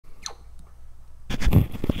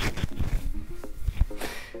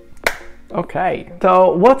Okay,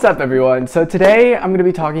 so what's up everyone? So today I'm going to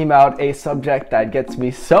be talking about a subject that gets me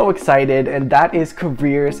so excited, and that is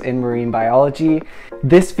careers in marine biology.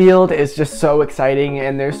 This field is just so exciting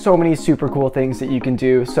and there's so many super cool things that you can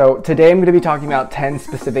do. So today I'm going to be talking about 10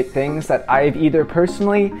 specific things that I've either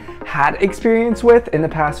personally had experience with in the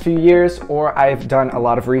past few years or I've done a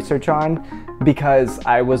lot of research on because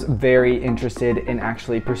I was very interested in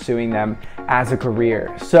actually pursuing them as a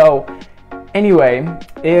career. So anyway,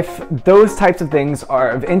 if those types of things are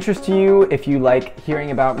of interest to you, if you like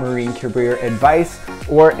hearing about marine career advice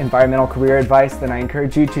or environmental career advice, then I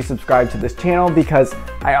encourage you to subscribe to this channel because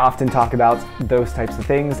I often talk about those types of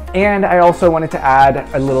things. And I also wanted to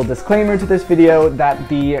add a little disclaimer to this video that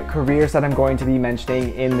the careers that I'm going to be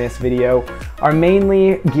mentioning in this video are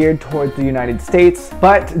mainly geared towards the United States,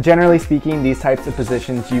 but generally speaking, these types of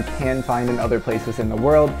positions you can find in other places in the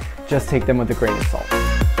world. Just take them with a grain of salt.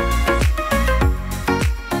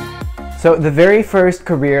 So the very first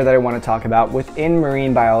career that I want to talk about within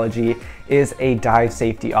marine biology is a dive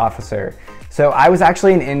safety officer. So I was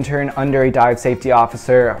actually an intern under a dive safety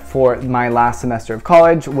officer for my last semester of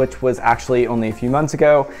college, which was actually only a few months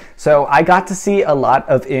ago. So I got to see a lot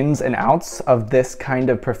of ins and outs of this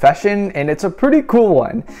kind of profession, and it's a pretty cool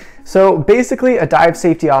one. So basically, a dive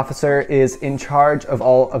safety officer is in charge of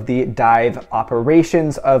all of the dive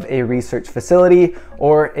operations of a research facility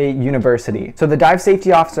or a university. So the dive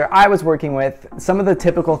safety officer I was working with, some of the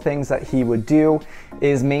typical things that he would do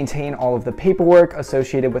is maintain all of the paperwork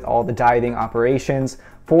associated with all the diving operations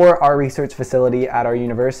for our research facility at our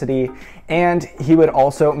university, and he would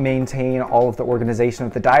also maintain all of the organization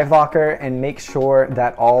of the dive locker and make sure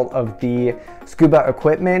that all of the scuba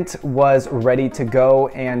equipment was ready to go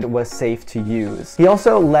and was safe to use. He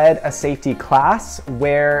also led a safety class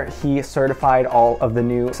where he certified all of the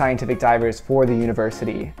new scientific divers for the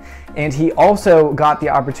university, and he also got the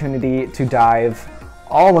opportunity to dive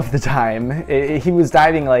all of the time. He was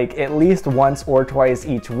diving like at least once or twice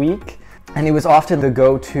each week. And he was often the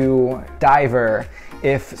go-to diver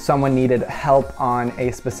if someone needed help on a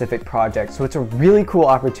specific project. So it's a really cool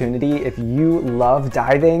opportunity. If you love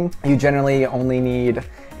diving, you generally only need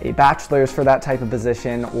a bachelor's for that type of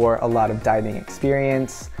position or a lot of diving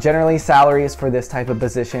experience. Generally, salaries for this type of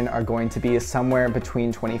position are going to be somewhere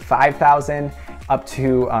between $25,000 up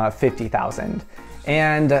to $50,000.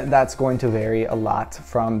 And that's going to vary a lot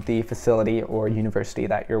from the facility or university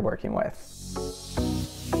that you're working with.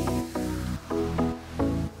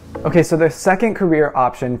 Okay, so the second career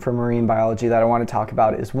option for marine biology that I want to talk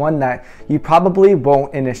about is one that you probably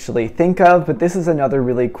won't initially think of, but this is another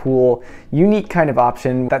really cool, unique kind of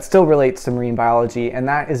option that still relates to marine biology, and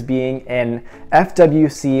that is being an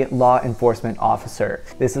FWC law enforcement officer.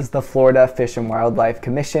 This is the Florida Fish and Wildlife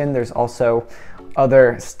Commission. There's also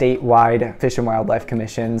other statewide fish and wildlife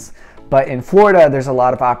commissions. But in Florida, there's a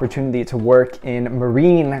lot of opportunity to work in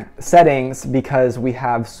marine settings because we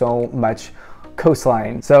have so much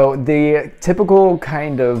coastline. So the typical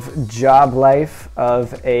kind of job life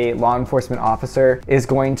of a law enforcement officer is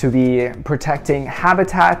going to be protecting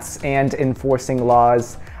habitats and enforcing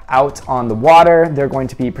laws out on the water. They're going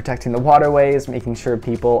to be protecting the waterways, making sure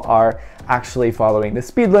people are actually following the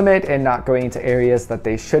speed limit and not going into areas that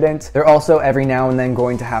they shouldn't. They're also every now and then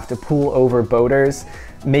going to have to pull over boaters,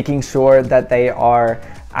 making sure that they are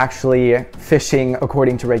actually fishing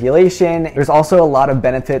according to regulation. There's also a lot of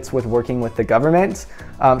benefits with working with the government.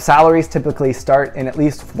 Salaries typically start in at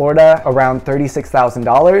least Florida around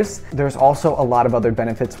 $36,000. There's also a lot of other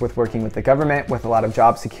benefits with working with the government, with a lot of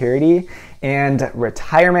job security and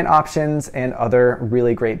retirement options and other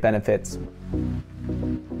really great benefits.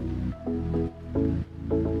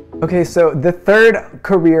 Okay, so the third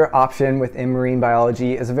career option within marine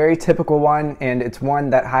biology is a very typical one, and it's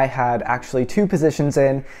one that I had actually two positions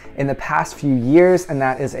in the past few years, and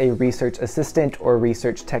that is a research assistant or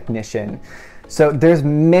research technician. So there's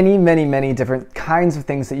many different kinds of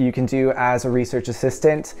things that you can do as a research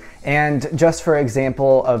assistant. And just for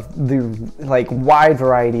example of the wide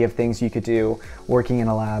variety of things you could do working in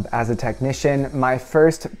a lab as a technician, my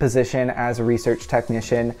first position as a research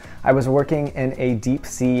technician, I was working in a deep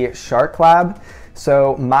sea shark lab.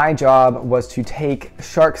 So my job was to take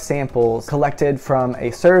shark samples collected from a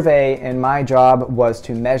survey, and my job was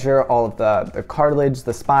to measure all of the cartilage,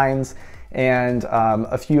 the spines, and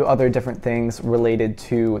a few other different things related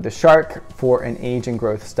to the shark for an age and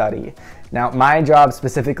growth study. Now, my job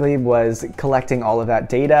specifically was collecting all of that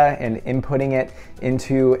data and inputting it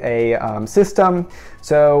into a system.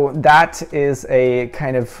 So that is a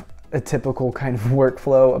typical kind of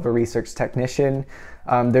workflow of a research technician.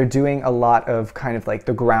 They're doing a lot of kind of like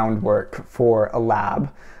the groundwork for a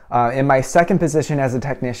lab. In my second position as a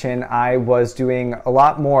technician, I was doing a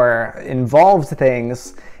lot more involved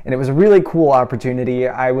things, and it was a really cool opportunity.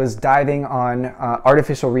 I was diving on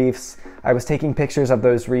artificial reefs. I was taking pictures of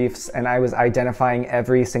those reefs, and I was identifying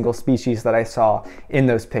every single species that I saw in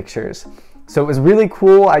those pictures. So it was really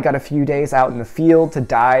cool. I got a few days out in the field to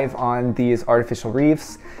dive on these artificial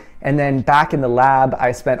reefs. And then back in the lab,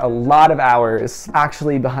 I spent a lot of hours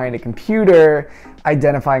actually behind a computer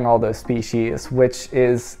identifying all those species, which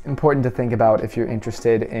is important to think about if you're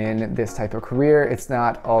interested in this type of career. It's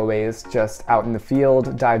not always just out in the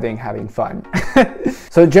field, diving, having fun.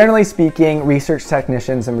 So generally speaking, research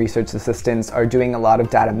technicians and research assistants are doing a lot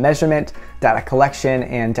of data measurement, data collection,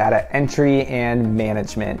 and data entry and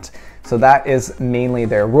management. So that is mainly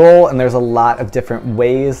their role, and there's a lot of different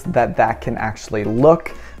ways that that can actually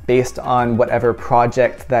look based on whatever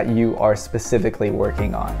project that you are specifically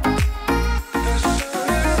working on.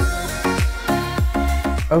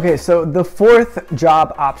 Okay, so the fourth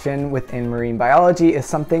job option within marine biology is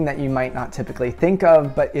something that you might not typically think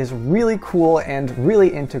of, but is really cool and really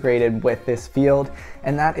integrated with this field,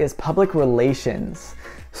 and that is public relations.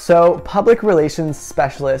 So public relations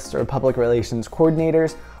specialists or public relations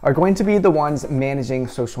coordinators are going to be the ones managing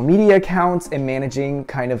social media accounts and managing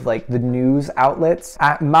kind of like the news outlets.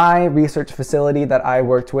 At my research facility that I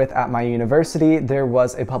worked with at my university, there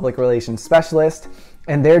was a public relations specialist,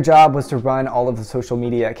 and their job was to run all of the social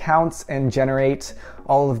media accounts and generate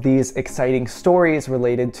all of these exciting stories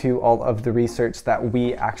related to all of the research that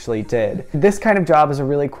we actually did. This kind of job is a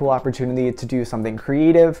really cool opportunity to do something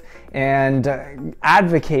creative and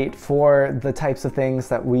advocate for the types of things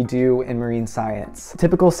that we do in marine science.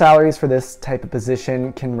 Typical salaries for this type of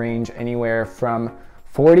position can range anywhere from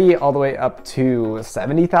 $40,000 all the way up to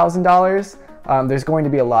 $70,000. There's going to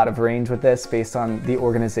be a lot of range with this based on the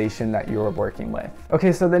organization that you're working with.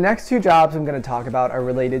 Okay, so the next two jobs I'm going to talk about are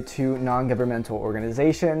related to non-governmental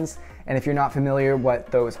organizations. And if you're not familiar what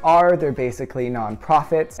those are, they're basically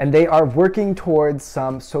nonprofits, and they are working towards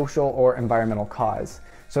some social or environmental cause.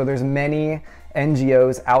 So there's many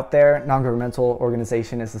NGOs out there. Non-governmental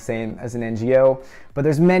organization is the same as an NGO, but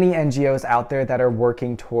there's many NGOs out there that are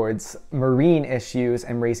working towards marine issues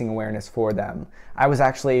and raising awareness for them. I was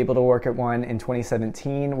actually able to work at one in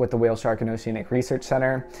 2017 with the Whale, Shark, and Oceanic Research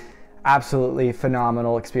Center. Absolutely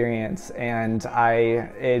phenomenal experience, and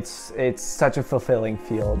it's such a fulfilling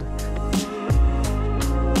field.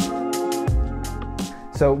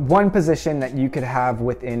 So one position that you could have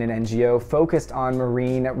within an NGO focused on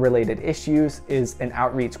marine related issues is an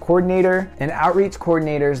outreach coordinator. And outreach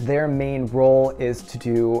coordinators, their main role is to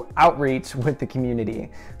do outreach with the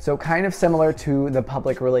community. So kind of similar to the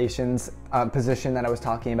public relations position that I was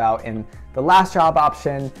talking about in the last job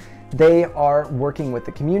option. They are working with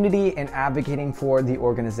the community and advocating for the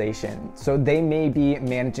organization. So they may be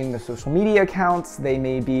managing the social media accounts, they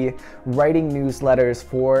may be writing newsletters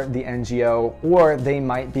for the NGO, or they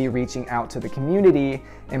might be reaching out to the community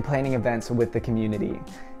and planning events with the community.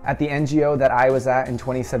 At the NGO that I was at in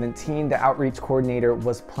 2017, the outreach coordinator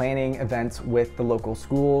was planning events with the local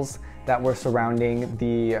schools that were surrounding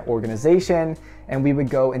the organization, and we would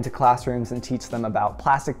go into classrooms and teach them about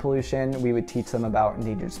plastic pollution. We would teach them about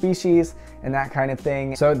endangered species and that kind of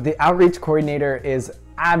thing. So the outreach coordinator is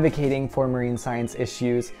advocating for marine science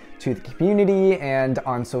issues to the community and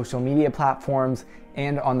on social media platforms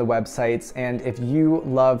and on the websites. And if you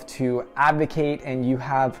love to advocate and you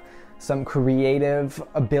have some creative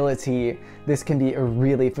ability, this can be a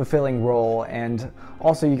really fulfilling role, and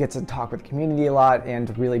also you get to talk with the community a lot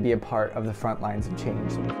and really be a part of the front lines of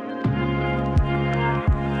change.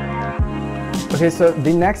 Okay, so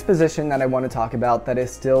the next position that I want to talk about that is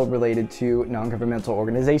still related to non-governmental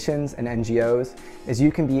organizations and NGOs is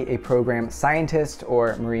you can be a program scientist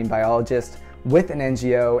or marine biologist with an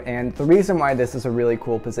NGO. And the reason why this is a really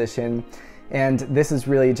cool position, and this is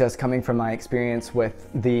really just coming from my experience with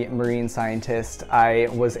the marine scientist I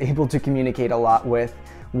was able to communicate a lot with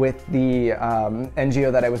the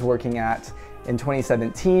NGO that I was working at in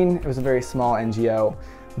 2017. It was a very small NGO,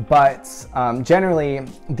 but generally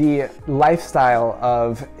the lifestyle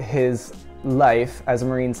of his life as a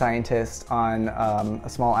marine scientist on a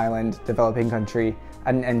small island developing country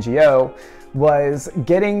at an NGO was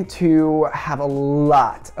getting to have a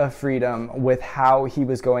lot of freedom with how he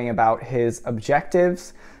was going about his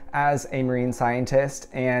objectives as a marine scientist,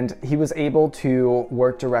 and he was able to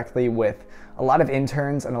work directly with a lot of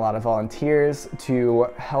interns and a lot of volunteers to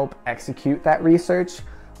help execute that research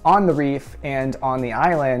on the reef and on the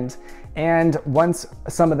island. And once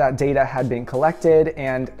some of that data had been collected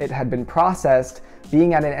and it had been processed,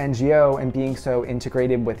 being at an NGO and being so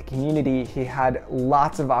integrated with the community, he had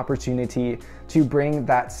lots of opportunity to bring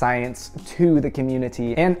that science to the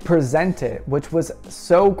community and present it, which was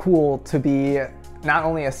so cool to be not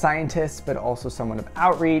only a scientist, but also someone of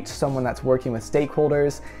outreach, someone that's working with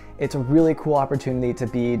stakeholders. It's a really cool opportunity to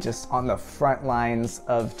be just on the front lines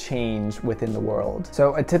of change within the world.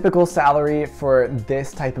 So a typical salary for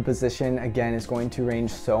this type of position, again, is going to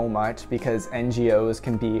range so much because NGOs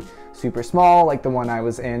can be super small, like the one I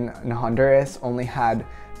was in Honduras, only had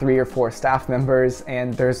 3 or 4 staff members,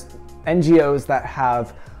 and there's NGOs that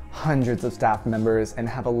have hundreds of staff members and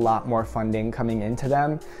have a lot more funding coming into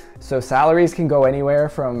them. So salaries can go anywhere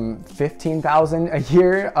from $15,000 a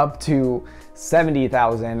year up to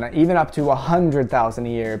 $70,000, even up to $100,000 a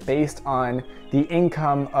year based on the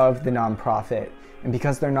income of the nonprofit. And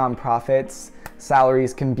because they're nonprofits,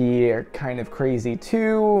 salaries can be kind of crazy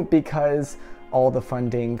too, because all the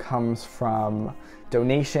funding comes from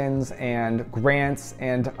donations and grants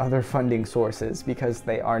and other funding sources because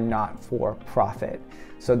they are not for profit.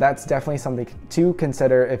 So that's definitely something to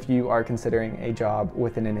consider if you are considering a job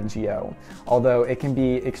within an NGO, although it can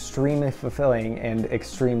be extremely fulfilling and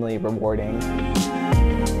extremely rewarding.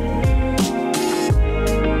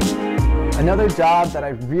 Another job that I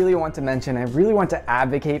really want to mention, I really want to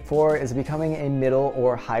advocate for, is becoming a middle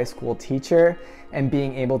or high school teacher and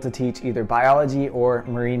being able to teach either biology or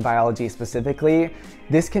marine biology specifically.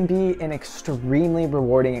 This can be an extremely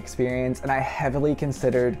rewarding experience, and I heavily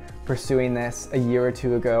considered pursuing this a year or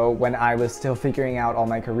 2 ago when I was still figuring out all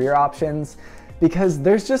my career options, because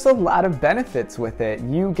there's just a lot of benefits with it.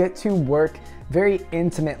 You get to work very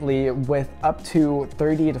intimately with up to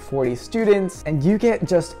 30 to 40 students, and you get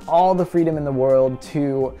just all the freedom in the world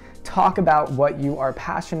to talk about what you are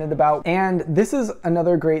passionate about. And this is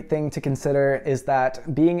another great thing to consider, is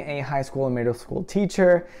that being a high school and middle school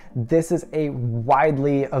teacher, this is a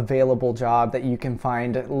widely available job that you can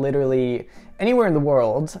find literally anywhere in the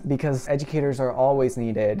world, because educators are always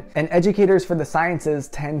needed, and educators for the sciences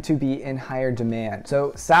tend to be in higher demand.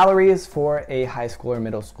 So salaries for a high school or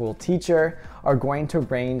middle school teacher are going to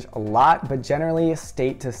range a lot, but generally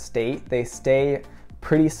state to state, they stay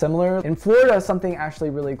pretty similar. In Florida, something actually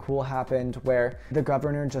really cool happened where the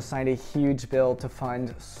governor just signed a huge bill to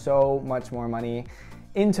fund so much more money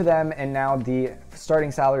into them, and now the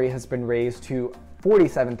starting salary has been raised to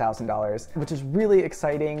 $47,000, which is really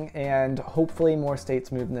exciting, and hopefully more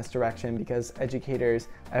states move in this direction because educators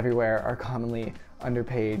everywhere are commonly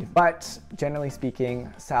underpaid. But generally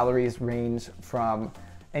speaking, salaries range from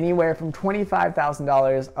anywhere from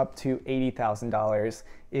 $25,000 up to $80,000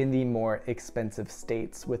 in the more expensive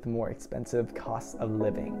states with more expensive costs of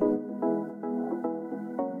living.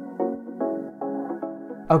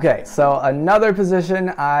 Okay, so another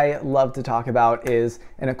position I love to talk about is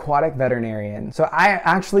an aquatic veterinarian. So I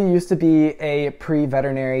actually used to be a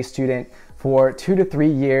pre-veterinary student for 2 to 3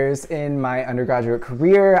 years in my undergraduate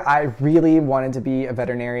career. I really wanted to be a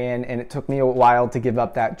veterinarian, and it took me a while to give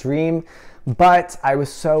up that dream. But I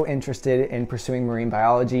was so interested in pursuing marine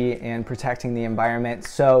biology and protecting the environment,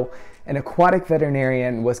 so an aquatic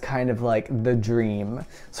veterinarian was kind of like the dream.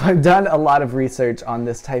 So I've done a lot of research on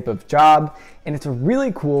this type of job, and it's a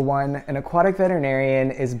really cool one. An aquatic veterinarian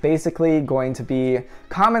is basically going to be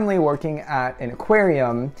commonly working at an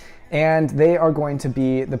aquarium, and they are going to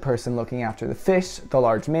be the person looking after the fish, the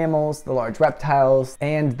large mammals, the large reptiles,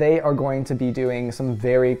 and they are going to be doing some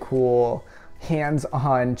very cool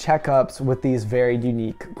hands-on checkups with these very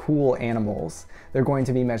unique, cool animals. They're going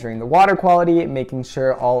to be measuring the water quality, making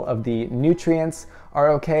sure all of the nutrients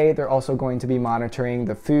are okay. They're also going to be monitoring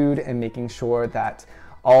the food and making sure that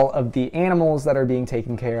all of the animals that are being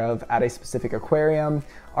taken care of at a specific aquarium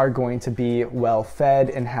are going to be well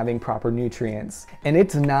fed and having proper nutrients. And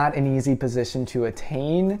it's not an easy position to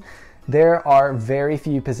attain. There are very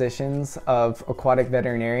few positions of aquatic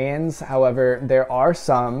veterinarians. However, there are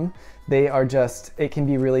some. It can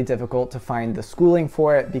be really difficult to find the schooling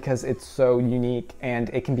for it because it's so unique, and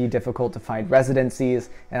it can be difficult to find residencies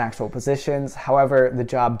and actual positions. However, the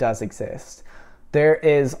job does exist. There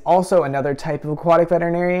is also another type of aquatic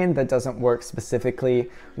veterinarian that doesn't work specifically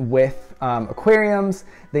with aquariums.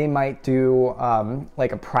 They might do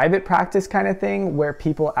like a private practice kind of thing where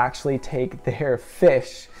people actually take their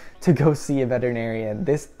fish to go see a veterinarian.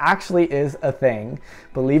 This actually is a thing,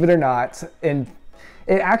 believe it or not. And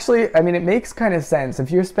it actually, I mean, it makes kind of sense. If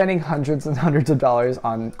you're spending hundreds and hundreds of dollars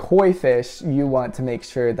on koi fish, you want to make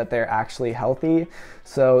sure that they're actually healthy.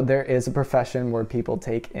 So there is a profession where people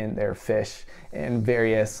take in their fish and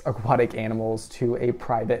various aquatic animals to a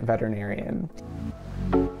private veterinarian.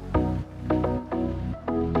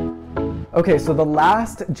 Okay, so the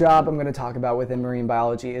last job I'm going to talk about within marine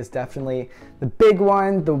biology is definitely the big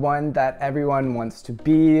one, the one that everyone wants to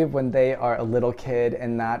be when they are a little kid,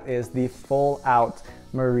 and that is the full-out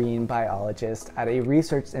marine biologist at a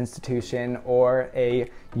research institution or a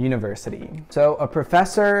university. So a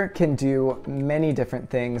professor can do many different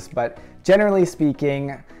things, but generally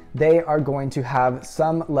speaking, they are going to have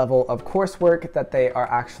some level of coursework that they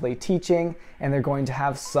are actually teaching, and they're going to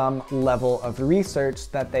have some level of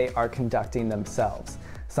research that they are conducting themselves.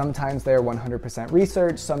 Sometimes they're 100%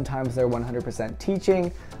 research, sometimes they're 100%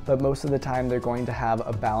 teaching, but most of the time they're going to have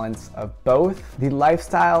a balance of both. The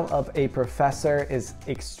lifestyle of a professor is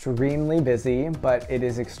extremely busy, but it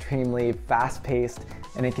is extremely fast-paced,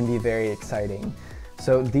 and it can be very exciting.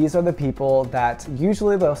 So these are the people that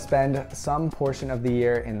usually they'll spend some portion of the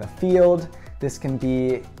year in the field. This can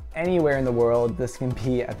be anywhere in the world. This can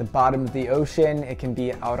be at the bottom of the ocean. It can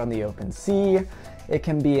be out on the open sea. It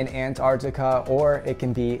can be in Antarctica, or it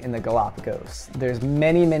can be in the Galapagos. There's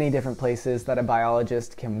many, many different places that a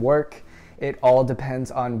biologist can work. It all depends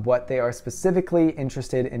on what they are specifically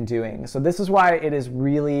interested in doing. So this is why it is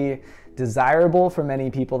really desirable for many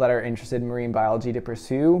people that are interested in marine biology to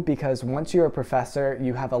pursue, because once you're a professor,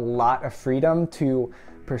 you have a lot of freedom to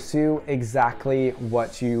pursue exactly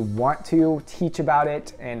what you want to, teach about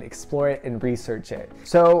it, and explore it and research it.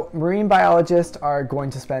 So marine biologists are going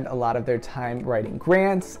to spend a lot of their time writing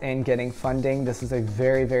grants and getting funding. This is a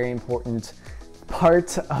very, very important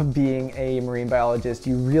part of being a marine biologist.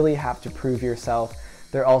 You really have to prove yourself.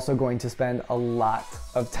 They're also going to spend a lot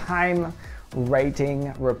of time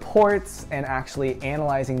writing reports and actually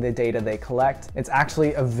analyzing the data they collect. It's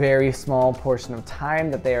actually a very small portion of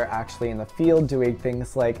time that they are actually in the field doing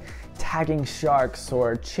things like tagging sharks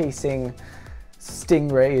or chasing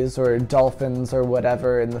stingrays or dolphins or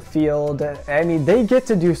whatever in the field. I mean, they get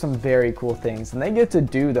to do some very cool things, and they get to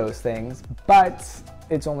do those things, but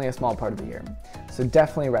it's only a small part of the year. So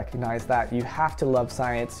definitely recognize that. You have to love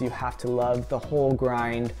science. You have to love the whole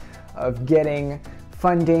grind of getting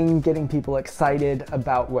funding, getting people excited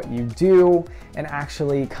about what you do, and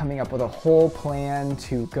actually coming up with a whole plan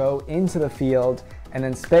to go into the field, and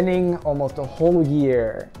then spending almost a whole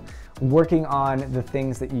year working on the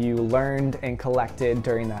things that you learned and collected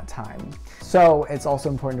during that time. So it's also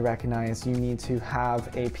important to recognize you need to have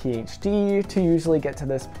a PhD to usually get to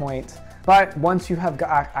this point. But once you have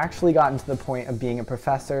actually gotten to the point of being a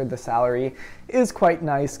professor, the salary is quite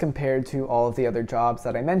nice compared to all of the other jobs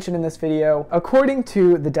that I mentioned in this video. According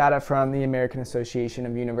to the data from the American Association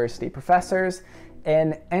of University Professors,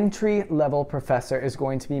 an entry-level professor is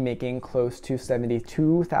going to be making close to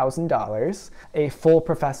 $72,000. A full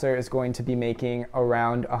professor is going to be making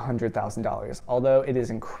around $100,000, although it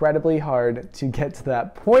is incredibly hard to get to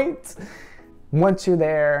that point. Once you're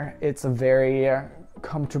there, it's a very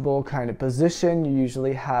comfortable kind of position. You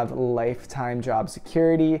usually have lifetime job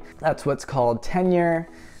security. That's what's called tenure,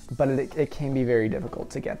 but it can be very difficult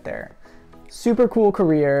to get there. Super cool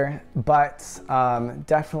career, but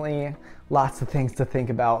definitely lots of things to think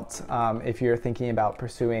about if you're thinking about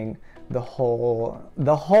pursuing the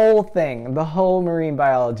whole thing, the whole marine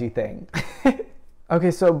biology thing. Okay,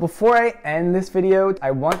 so before I end this video,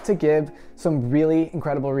 I want to give some really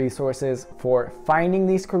incredible resources for finding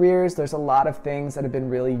these careers. There's a lot of things that have been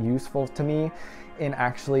really useful to me in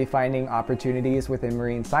actually finding opportunities within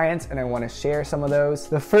marine science, and I want to share some of those.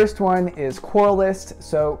 The first one is Coralist.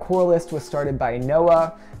 So Coralist was started by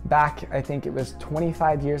NOAA back, I think it was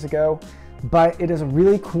 25 years ago. But it is a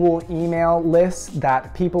really cool email list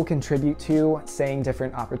that people contribute to, saying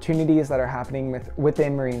different opportunities that are happening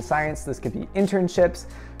within marine science. This could be internships,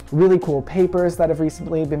 really cool papers that have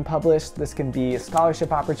recently been published. This can be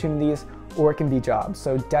scholarship opportunities, or it can be jobs.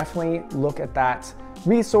 So definitely look at that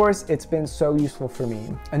resource. It's been so useful for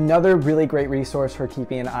me. Another really great resource for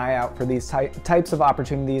keeping an eye out for these types of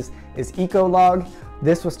opportunities is Ecolog.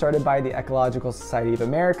 This was started by the Ecological Society of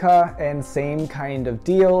America, and same kind of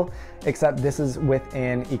deal, except this is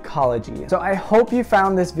within ecology. So I hope you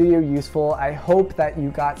found this video useful. I hope that you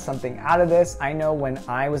got something out of this. I know when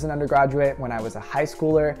I was an undergraduate, when I was a high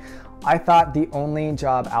schooler, I thought the only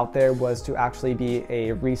job out there was to actually be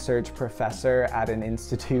a research professor at an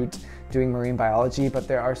institute doing marine biology, but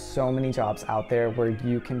there are so many jobs out there where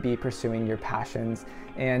you can be pursuing your passions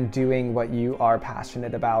and doing what you are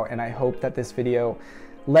passionate about. And I hope that this video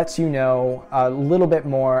lets you know a little bit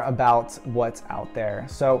more about what's out there.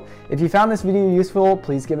 So if you found this video useful,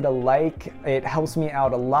 please give it a like. It helps me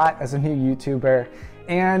out a lot as a new YouTuber.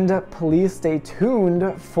 And please stay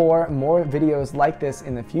tuned for more videos like this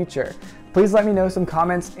in the future. Please let me know some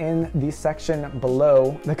comments in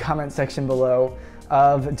the comment section below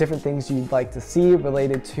of different things you'd like to see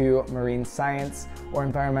related to marine science or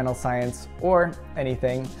environmental science or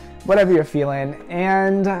anything, whatever you're feeling.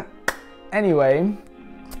 And anyway,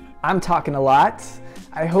 I'm talking a lot.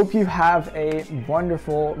 I hope you have a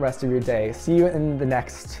wonderful rest of your day. See you in the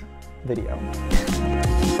next video.